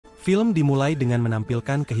Film dimulai dengan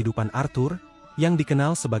menampilkan kehidupan Arthur, yang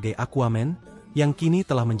dikenal sebagai Aquaman, yang kini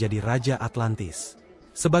telah menjadi Raja Atlantis.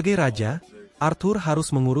 Sebagai raja, Arthur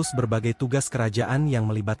harus mengurus berbagai tugas kerajaan yang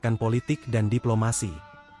melibatkan politik dan diplomasi.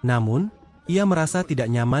 Namun, ia merasa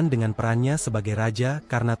tidak nyaman dengan perannya sebagai raja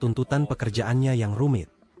karena tuntutan pekerjaannya yang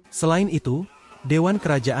rumit. Selain itu, Dewan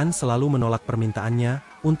Kerajaan selalu menolak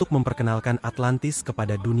permintaannya untuk memperkenalkan Atlantis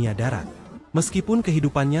kepada dunia darat. Meskipun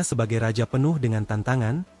kehidupannya sebagai raja penuh dengan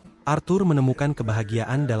tantangan, Arthur menemukan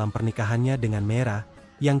kebahagiaan dalam pernikahannya dengan Mera,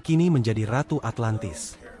 yang kini menjadi Ratu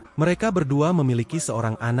Atlantis. Mereka berdua memiliki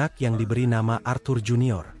seorang anak yang diberi nama Arthur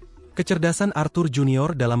Junior. Kecerdasan Arthur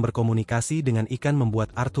Junior dalam berkomunikasi dengan ikan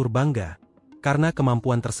membuat Arthur bangga, karena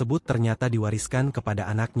kemampuan tersebut ternyata diwariskan kepada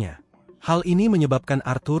anaknya. Hal ini menyebabkan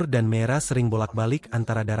Arthur dan Mera sering bolak-balik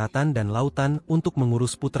antara daratan dan lautan untuk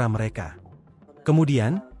mengurus putra mereka.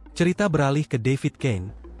 Kemudian, cerita beralih ke David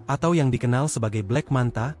Kane, atau yang dikenal sebagai Black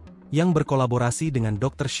Manta, yang berkolaborasi dengan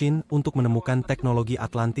Dr. Shin untuk menemukan teknologi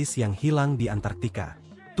Atlantis yang hilang di Antartika.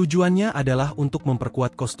 Tujuannya adalah untuk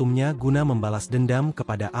memperkuat kostumnya guna membalas dendam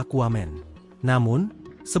kepada Aquaman. Namun,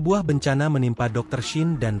 sebuah bencana menimpa Dr.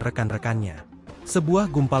 Shin dan rekan-rekannya. Sebuah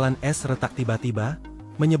gumpalan es retak tiba-tiba,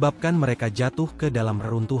 menyebabkan mereka jatuh ke dalam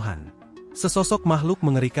reruntuhan. Sesosok makhluk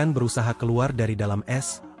mengerikan berusaha keluar dari dalam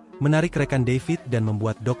es, menarik rekan David dan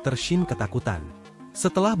membuat Dr. Shin ketakutan.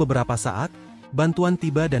 Setelah beberapa saat, bantuan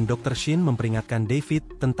tiba dan Dr. Shin memperingatkan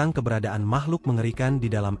David tentang keberadaan makhluk mengerikan di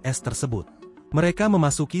dalam es tersebut. Mereka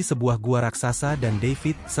memasuki sebuah gua raksasa dan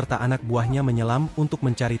David serta anak buahnya menyelam untuk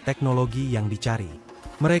mencari teknologi yang dicari.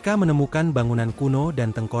 Mereka menemukan bangunan kuno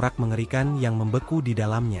dan tengkorak mengerikan yang membeku di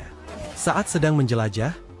dalamnya. Saat sedang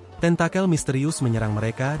menjelajah, tentakel misterius menyerang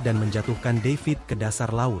mereka dan menjatuhkan David ke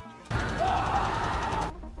dasar laut.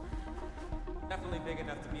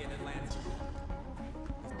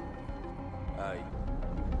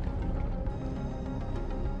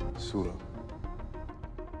 Sudah.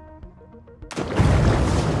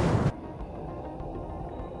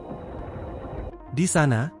 Di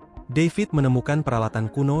sana, David menemukan peralatan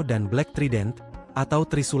kuno dan Black Trident, atau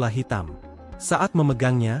trisula hitam. Saat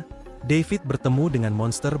memegangnya, David bertemu dengan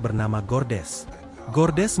monster bernama Gordes.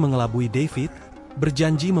 Gordes mengelabui David,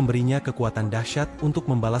 berjanji memberinya kekuatan dahsyat untuk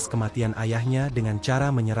membalas kematian ayahnya dengan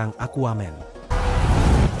cara menyerang Aquaman.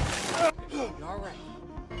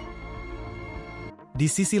 Di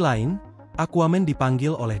sisi lain, Aquaman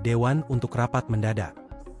dipanggil oleh Dewan untuk rapat mendadak.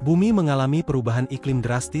 Bumi mengalami perubahan iklim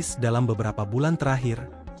drastis dalam beberapa bulan terakhir,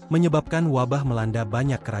 menyebabkan wabah melanda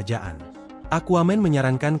banyak kerajaan. Aquaman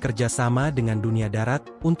menyarankan kerjasama dengan dunia darat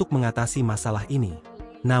untuk mengatasi masalah ini.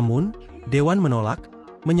 Namun, Dewan menolak,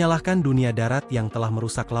 menyalahkan dunia darat yang telah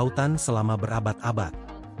merusak lautan selama berabad-abad.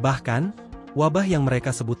 Bahkan, wabah yang mereka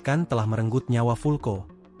sebutkan telah merenggut nyawa Vulko,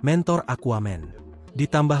 mentor Aquaman.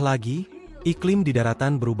 Ditambah lagi, iklim di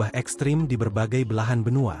daratan berubah ekstrim di berbagai belahan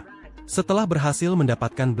benua. Setelah berhasil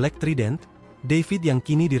mendapatkan Black Trident, David yang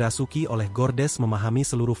kini dirasuki oleh Gordes memahami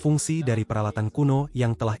seluruh fungsi dari peralatan kuno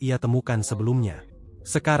yang telah ia temukan sebelumnya.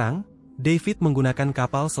 Sekarang, David menggunakan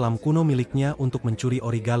kapal selam kuno miliknya untuk mencuri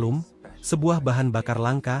origalum, sebuah bahan bakar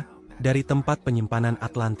langka, dari tempat penyimpanan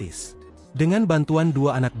Atlantis. Dengan bantuan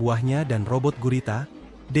dua anak buahnya dan robot gurita,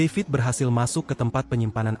 David berhasil masuk ke tempat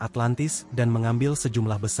penyimpanan Atlantis dan mengambil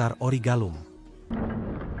sejumlah besar origalum.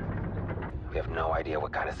 We have no idea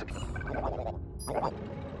what kind of...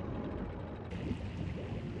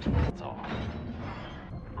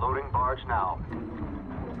 Loading barge now.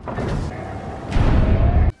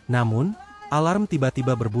 Namun, alarm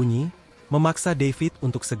tiba-tiba berbunyi, memaksa David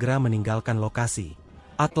untuk segera meninggalkan lokasi.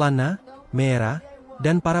 Atlanta, Mera,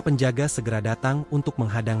 dan para penjaga segera datang untuk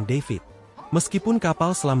menghadang David. Meskipun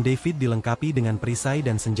kapal selam David dilengkapi dengan perisai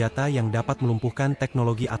dan senjata yang dapat melumpuhkan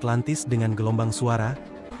teknologi Atlantis dengan gelombang suara,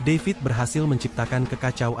 David berhasil menciptakan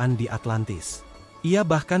kekacauan di Atlantis. Ia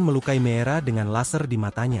bahkan melukai Mera dengan laser di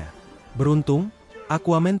matanya. Beruntung,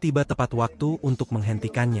 Aquaman tiba tepat waktu untuk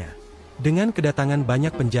menghentikannya. Dengan kedatangan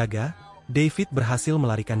banyak penjaga, David berhasil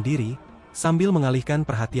melarikan diri, sambil mengalihkan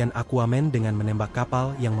perhatian Aquaman dengan menembak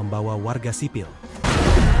kapal yang membawa warga sipil.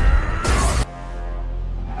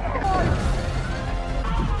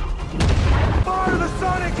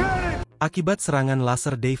 Akibat serangan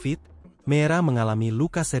laser David, Mera mengalami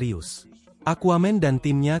luka serius. Aquaman dan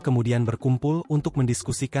timnya kemudian berkumpul untuk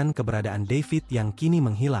mendiskusikan keberadaan David yang kini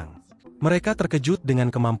menghilang. Mereka terkejut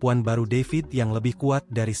dengan kemampuan baru David yang lebih kuat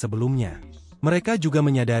dari sebelumnya. Mereka juga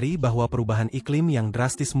menyadari bahwa perubahan iklim yang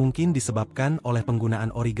drastis mungkin disebabkan oleh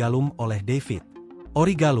penggunaan origalum oleh David.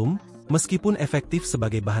 Origalum, meskipun efektif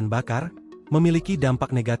sebagai bahan bakar, memiliki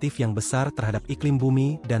dampak negatif yang besar terhadap iklim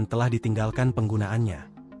bumi dan telah ditinggalkan penggunaannya.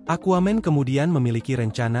 Aquaman kemudian memiliki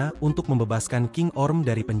rencana untuk membebaskan King Orm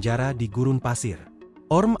dari penjara di gurun pasir.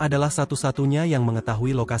 Orm adalah satu-satunya yang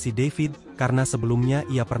mengetahui lokasi David karena sebelumnya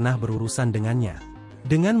ia pernah berurusan dengannya.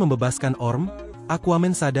 Dengan membebaskan Orm,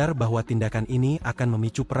 Aquaman sadar bahwa tindakan ini akan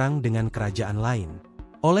memicu perang dengan kerajaan lain.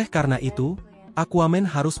 Oleh karena itu, Aquaman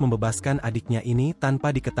harus membebaskan adiknya ini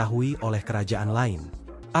tanpa diketahui oleh kerajaan lain.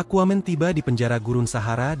 Aquaman tiba di penjara gurun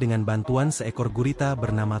Sahara dengan bantuan seekor gurita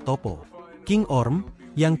bernama Topo. King Orm,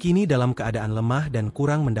 yang kini dalam keadaan lemah dan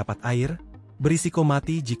kurang mendapat air, berisiko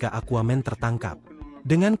mati jika Aquaman tertangkap.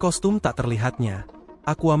 Dengan kostum tak terlihatnya,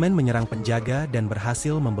 Aquaman menyerang penjaga dan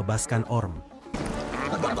berhasil membebaskan Orm.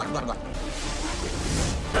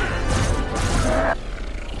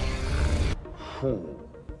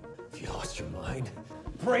 If you lost your mind,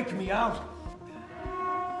 break me out.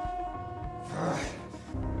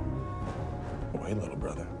 Wait, little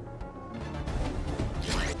brother.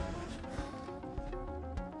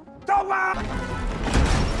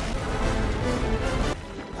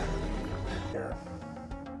 Here.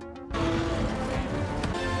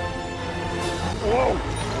 Whoa.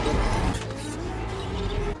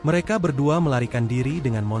 Mereka berdua melarikan diri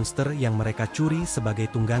dengan monster yang mereka curi sebagai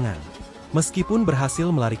tunggangan. Meskipun berhasil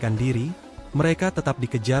melarikan diri, mereka tetap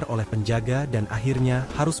dikejar oleh penjaga dan akhirnya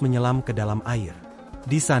harus menyelam ke dalam air.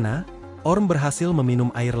 Di sana, Orm berhasil meminum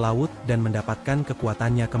air laut dan mendapatkan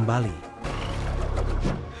kekuatannya kembali.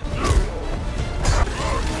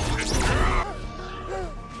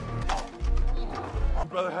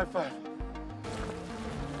 Brother, high five.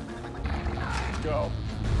 Go.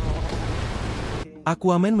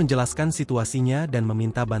 Aquaman menjelaskan situasinya dan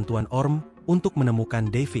meminta bantuan Orm untuk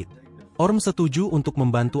menemukan David. Orm setuju untuk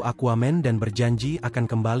membantu Aquaman dan berjanji akan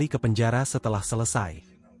kembali ke penjara setelah selesai.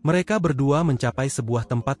 Mereka berdua mencapai sebuah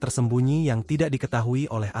tempat tersembunyi yang tidak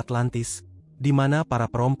diketahui oleh Atlantis, di mana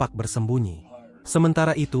para perompak bersembunyi.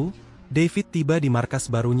 Sementara itu, David tiba di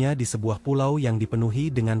markas barunya di sebuah pulau yang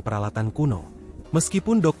dipenuhi dengan peralatan kuno.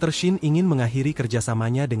 Meskipun Dr. Shin ingin mengakhiri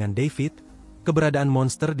kerjasamanya dengan David, keberadaan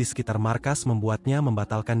monster di sekitar markas membuatnya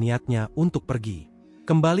membatalkan niatnya untuk pergi.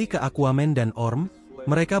 Kembali ke Aquaman dan Orm,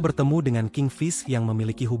 mereka bertemu dengan Kingfish yang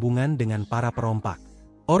memiliki hubungan dengan para perompak.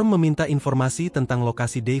 Orm meminta informasi tentang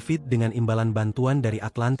lokasi David dengan imbalan bantuan dari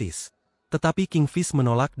Atlantis. Tetapi Kingfish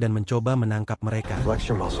menolak dan mencoba menangkap mereka.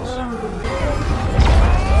 Flex your muscles.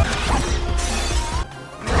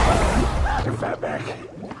 Your fat back.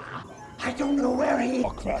 I don't know where he is.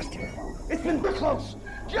 Walk faster. It's been close.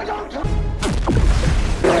 You don't.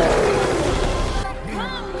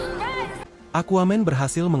 Aquaman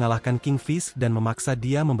berhasil mengalahkan Kingfish dan memaksa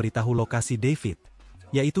dia memberitahu lokasi David,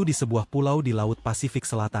 yaitu di sebuah pulau di Laut Pasifik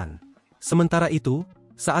Selatan. Sementara itu,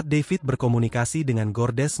 saat David berkomunikasi dengan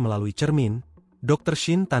Gordes melalui cermin, Dr.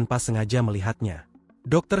 Shin tanpa sengaja melihatnya.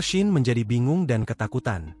 Dr. Shin menjadi bingung dan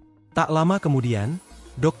ketakutan. Tak lama kemudian,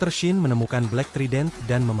 Dr. Shin menemukan Black Trident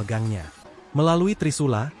dan memegangnya. Melalui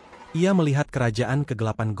trisula, ia melihat kerajaan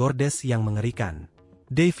kegelapan Gordes yang mengerikan.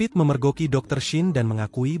 David memergoki Dr. Shin dan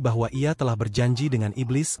mengakui bahwa ia telah berjanji dengan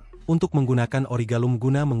iblis untuk menggunakan Origalum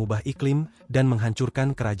guna mengubah iklim dan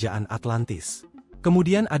menghancurkan kerajaan Atlantis.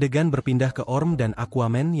 Kemudian adegan berpindah ke Orm dan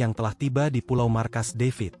Aquaman yang telah tiba di pulau markas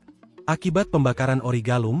David. Akibat pembakaran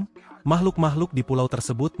Origalum, makhluk-makhluk di pulau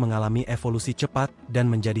tersebut mengalami evolusi cepat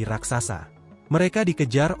dan menjadi raksasa. Mereka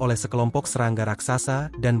dikejar oleh sekelompok serangga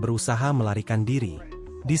raksasa dan berusaha melarikan diri.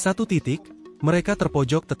 Di satu titik, mereka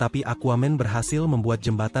terpojok tetapi Aquaman berhasil membuat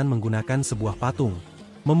jembatan menggunakan sebuah patung,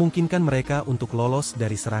 memungkinkan mereka untuk lolos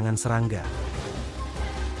dari serangan serangga.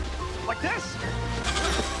 Like this.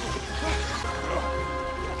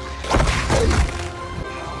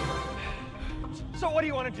 So what do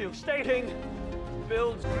you want to do? Stating,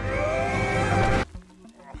 build.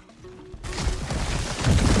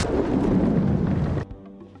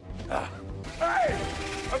 Hey!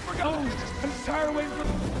 I forgot. I'm just tired of waiting for.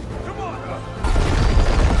 Come on.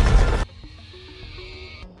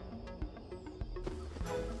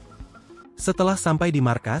 Setelah sampai di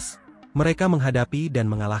markas, mereka menghadapi dan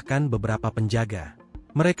mengalahkan beberapa penjaga.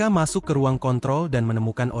 Mereka masuk ke ruang kontrol dan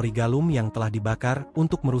menemukan Origalum yang telah dibakar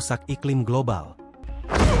untuk merusak iklim global.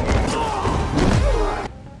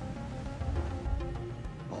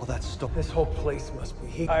 All that stuff. This whole place must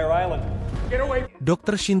be Fire Island. Get away.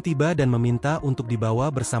 Dr. Shin tiba dan meminta untuk dibawa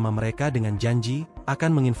bersama mereka dengan janji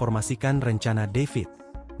akan menginformasikan rencana David.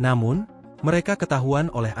 Namun, mereka ketahuan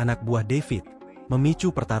oleh anak buah David, memicu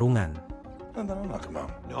pertarungan. No, come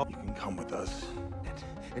on. No, you can come with us.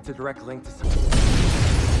 It's a direct link to.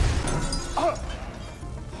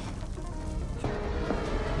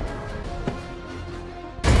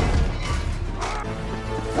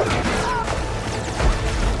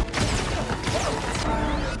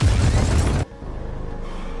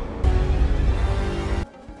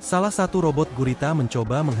 Salah satu robot gurita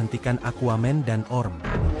mencoba menghentikan Aquaman dan Orm.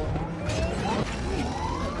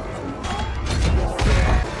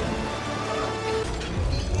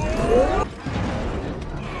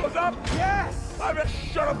 What's up? Yes! I bet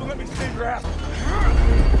shut up and let me save your ass.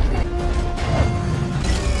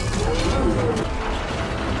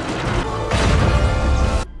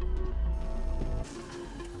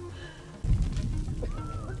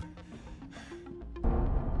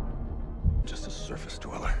 Just a surface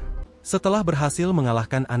dweller. Setelah berhasil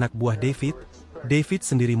mengalahkan anak buah David, David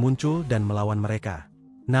sendiri muncul dan melawan mereka.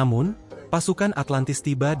 Namun, pasukan Atlantis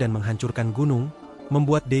tiba dan menghancurkan gunung,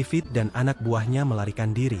 membuat David dan anak buahnya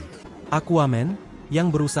melarikan diri. Aquaman,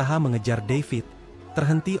 yang berusaha mengejar David,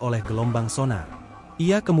 terhenti oleh gelombang sonar.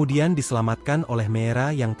 Ia kemudian diselamatkan oleh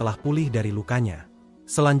Mera yang telah pulih dari lukanya.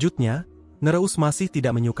 Selanjutnya, Nereus masih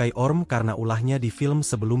tidak menyukai Orm karena ulahnya di film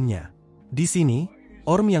sebelumnya. Di sini,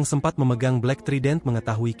 Orm yang sempat memegang Black Trident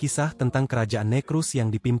mengetahui kisah tentang kerajaan Necrus yang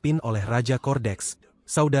dipimpin oleh Raja Kordex,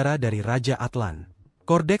 saudara dari Raja Atlan.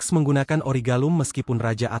 Kordex menggunakan Origalum meskipun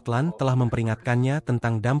Raja Atlan telah memperingatkannya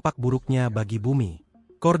tentang dampak buruknya bagi bumi.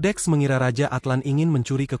 Kordex mengira Raja Atlan ingin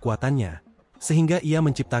mencuri kekuatannya, sehingga ia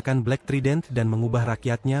menciptakan Black Trident dan mengubah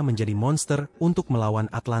rakyatnya menjadi monster untuk melawan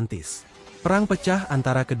Atlantis. Perang pecah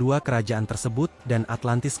antara kedua kerajaan tersebut dan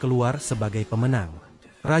Atlantis keluar sebagai pemenang.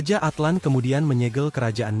 Raja Atlan kemudian menyegel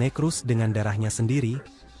kerajaan Necrus dengan darahnya sendiri,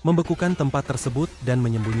 membekukan tempat tersebut dan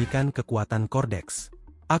menyembunyikan kekuatan Kordex.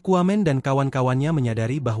 Aquaman dan kawan-kawannya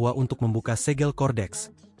menyadari bahwa untuk membuka segel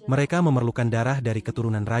Kordex, mereka memerlukan darah dari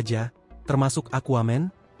keturunan raja, termasuk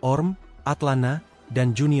Aquaman, Orm, Atlana,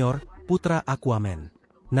 dan Junior, putra Aquaman.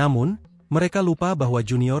 Namun, mereka lupa bahwa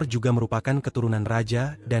Junior juga merupakan keturunan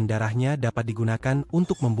raja dan darahnya dapat digunakan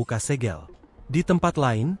untuk membuka segel. Di tempat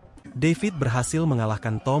lain, David berhasil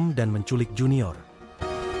mengalahkan Tom dan menculik Junior.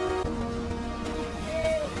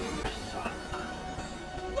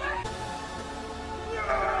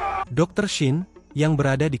 Dr. Shin, yang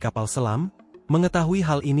berada di kapal selam, mengetahui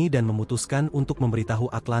hal ini dan memutuskan untuk memberitahu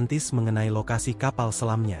Atlantis mengenai lokasi kapal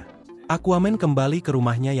selamnya. Aquaman kembali ke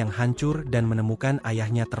rumahnya yang hancur dan menemukan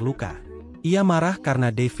ayahnya terluka. Ia marah karena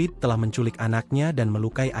David telah menculik anaknya dan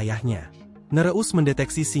melukai ayahnya. Nereus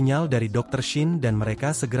mendeteksi sinyal dari Dr. Shin dan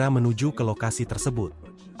mereka segera menuju ke lokasi tersebut.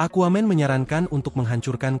 Aquaman menyarankan untuk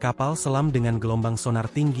menghancurkan kapal selam dengan gelombang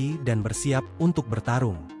sonar tinggi dan bersiap untuk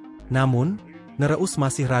bertarung. Namun, Nereus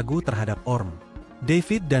masih ragu terhadap Orm.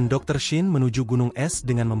 David dan Dr. Shin menuju Gunung Es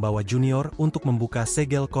dengan membawa Junior untuk membuka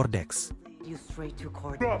segel Kordex.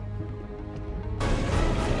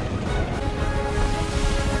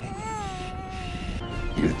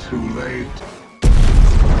 You're too late.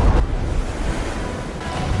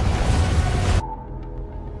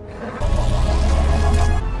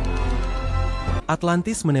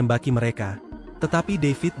 Atlantis menembaki mereka, tetapi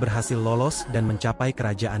David berhasil lolos dan mencapai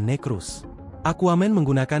kerajaan Necrus. Aquaman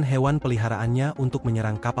menggunakan hewan peliharaannya untuk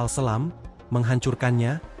menyerang kapal selam,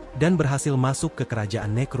 menghancurkannya, dan berhasil masuk ke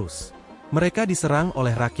kerajaan Necrus. Mereka diserang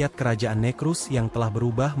oleh rakyat kerajaan Necrus yang telah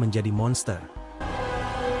berubah menjadi monster.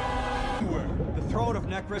 The throne of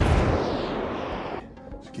Necrus.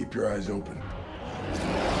 Just keep your eyes open.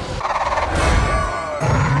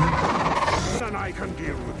 And I can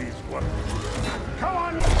deal with these ones. Come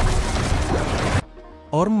on!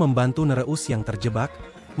 Orm membantu Nereus yang terjebak,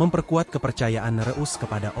 memperkuat kepercayaan Nereus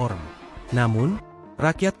kepada Orm. Namun,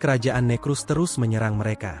 rakyat kerajaan Necrus terus menyerang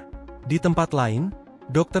mereka. Di tempat lain,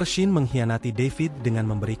 Dr. Shin mengkhianati David dengan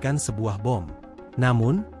memberikan sebuah bom.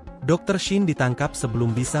 Namun, Dr. Shin ditangkap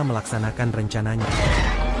sebelum bisa melaksanakan rencananya.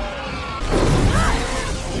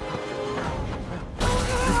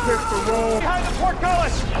 You picked the wrong... Behind the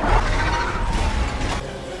portcullis!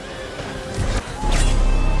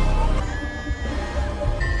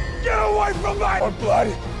 Get away from my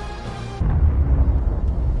blood!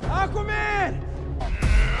 Aquaman!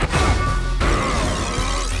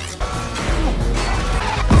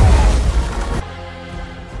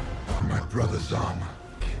 My brother's armor.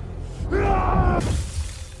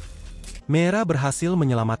 Mera berhasil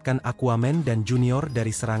menyelamatkan Aquaman dan Junior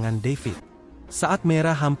dari serangan David. Saat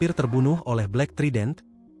Mera hampir terbunuh oleh Black Trident,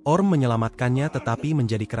 Orm menyelamatkannya tetapi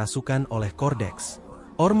menjadi kerasukan oleh Kordex.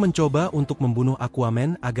 Orm mencoba untuk membunuh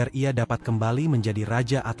Aquaman agar ia dapat kembali menjadi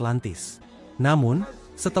Raja Atlantis. Namun,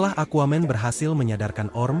 setelah Aquaman berhasil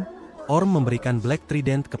menyadarkan Orm, Orm memberikan Black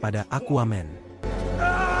Trident kepada Aquaman.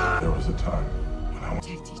 There was a time when I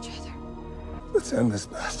wanted Protect each other. Let's end this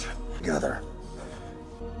bastard together.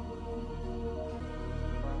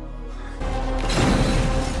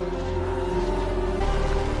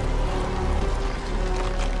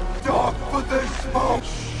 Dog for this smoke!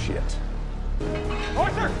 Shit.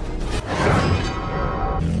 Arthur!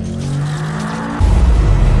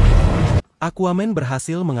 Aquaman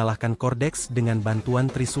berhasil mengalahkan Kordex dengan bantuan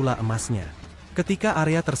trisula emasnya. Ketika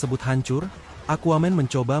area tersebut hancur, Aquaman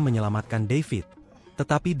mencoba menyelamatkan David.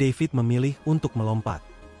 Tetapi David memilih untuk melompat.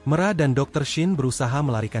 Mera dan Dr. Shin berusaha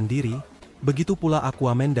melarikan diri, begitu pula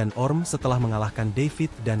Aquaman dan Orm setelah mengalahkan David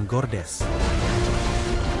dan Gordes.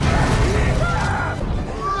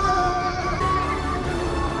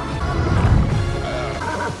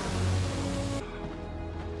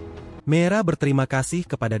 Mera berterima kasih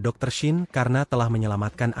kepada Dr. Shin karena telah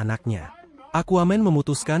menyelamatkan anaknya. Aquaman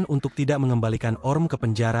memutuskan untuk tidak mengembalikan Orm ke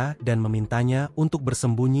penjara dan memintanya untuk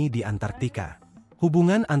bersembunyi di Antartika.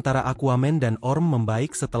 Hubungan antara Aquaman dan Orm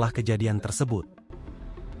membaik setelah kejadian tersebut.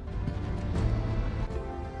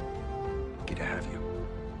 Lucky to have you.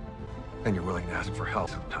 And you're willing to ask for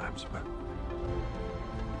help sometimes, but...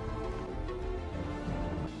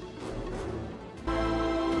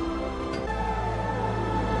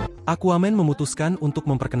 Aquaman memutuskan untuk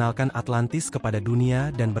memperkenalkan Atlantis kepada dunia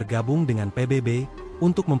dan bergabung dengan PBB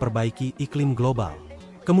untuk memperbaiki iklim global.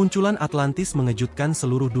 Kemunculan Atlantis mengejutkan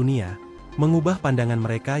seluruh dunia, mengubah pandangan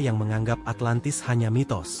mereka yang menganggap Atlantis hanya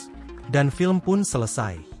mitos. Dan film pun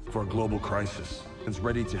selesai. For a global crisis, it's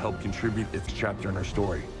ready to help contribute its chapter in our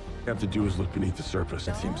story. All you have to do is look beneath the surface.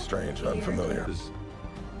 It seems strange and unfamiliar.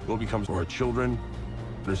 We'll become our children,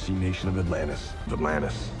 the sea nation of Atlantis.